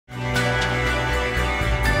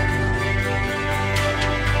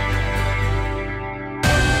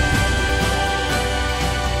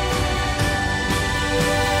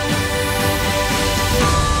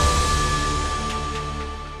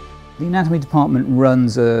anatomy department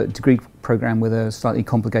runs a degree program with a slightly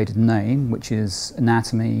complicated name, which is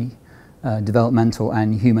Anatomy, Developmental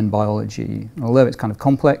and Human Biology. Although it's kind of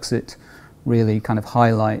complex, it really kind of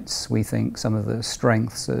highlights, we think, some of the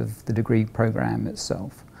strengths of the degree program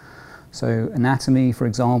itself. So anatomy, for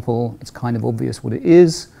example, it's kind of obvious what it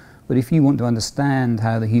is, but if you want to understand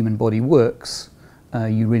how the human body works,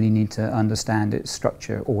 you really need to understand its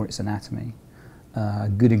structure or its anatomy. A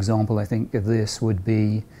good example, I think, of this would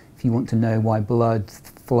be if you want to know why blood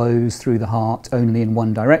flows through the heart only in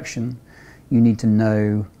one direction, you need to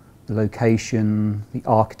know the location, the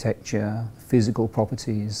architecture, physical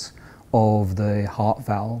properties of the heart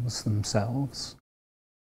valves themselves.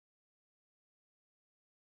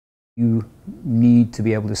 You need to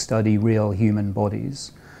be able to study real human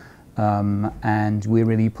bodies, and we're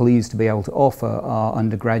really pleased to be able to offer our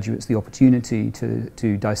undergraduates the opportunity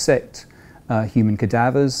to dissect human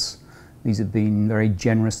cadavers. These have been very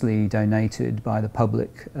generously donated by the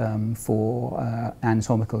public for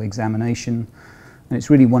anatomical examination, and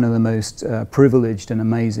it's really one of the most privileged and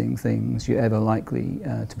amazing things you're ever likely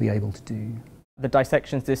to be able to do. The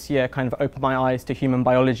dissections this year kind of opened my eyes to human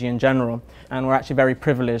biology in general, and we're actually very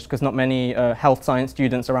privileged because not many health science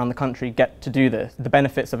students around the country get to do this. The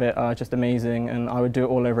benefits of it are just amazing, and I would do it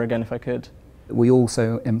all over again if I could. We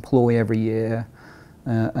also employ every year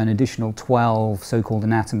an additional 12 so-called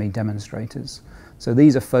anatomy demonstrators. So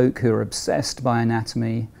these are folk who are obsessed by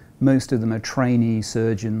anatomy. Most of them are trainee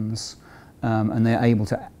surgeons, and they're able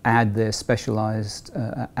to add their specialised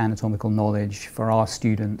anatomical knowledge for our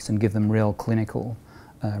students and give them real clinical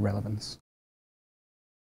relevance.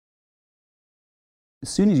 As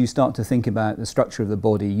soon as you start to think about the structure of the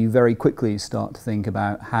body, you very quickly start to think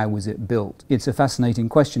about how was it built. It's a fascinating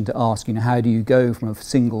question to ask, how do you go from a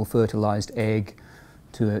single fertilised egg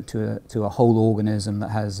to a whole organism that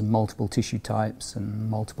has multiple tissue types and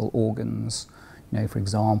multiple organs? For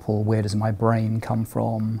example, where does my brain come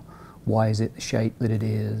from? Why is it the shape that it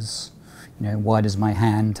is? Why does my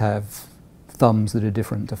hand have thumbs that are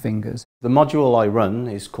different to fingers? The module I run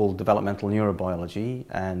is called Developmental Neurobiology,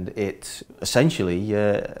 and it essentially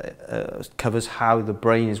covers how the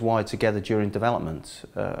brain is wired together during development,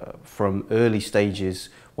 from early stages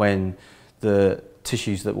when the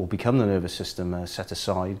tissues that will become the nervous system are set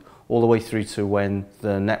aside, all the way through to when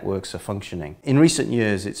the networks are functioning. In recent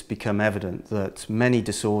years, it's become evident that many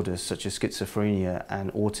disorders such as schizophrenia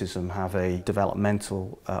and autism have a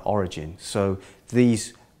developmental origin. So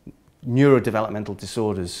these neurodevelopmental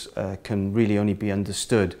disorders can really only be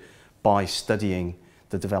understood by studying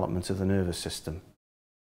the development of the nervous system.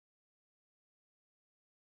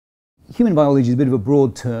 Human biology is a bit of a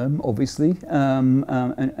broad term, obviously, and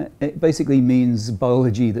it basically means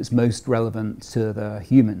biology that's most relevant to the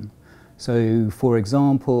human. So, for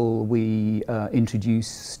example, we introduce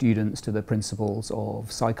students to the principles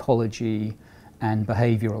of psychology and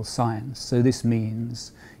behavioural science. So this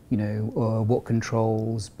means, what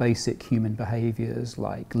controls basic human behaviours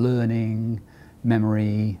like learning,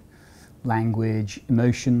 memory, language,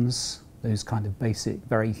 emotions, those kind of basic,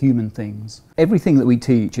 very human things. Everything that we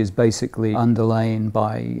teach is basically underlain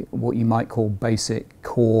by what you might call basic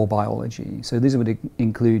core biology. So this would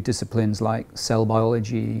include disciplines like cell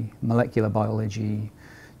biology, molecular biology,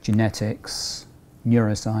 genetics,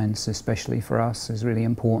 neuroscience, especially for us, is really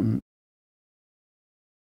important.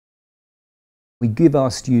 We give our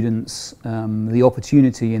students the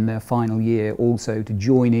opportunity in their final year also to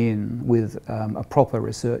join in with a proper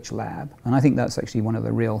research lab, and I think that's actually one of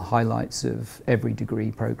the real highlights of every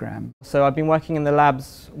degree program. So I've been working in the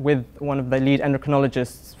labs with one of the lead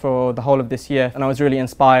endocrinologists for the whole of this year, and I was really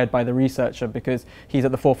inspired by the researcher because he's at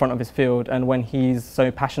the forefront of his field, and when he's so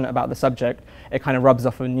passionate about the subject, it kind of rubs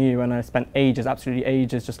off on you, and I spent ages, absolutely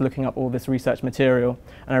ages, just looking up all this research material,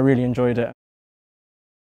 and I really enjoyed it.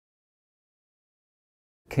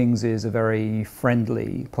 King's is a very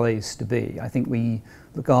friendly place to be. I think we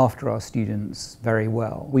look after our students very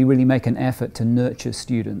well. We really make an effort to nurture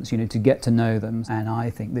students, to get to know them, and I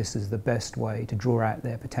think this is the best way to draw out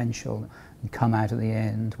their potential and come out at the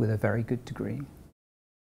end with a very good degree.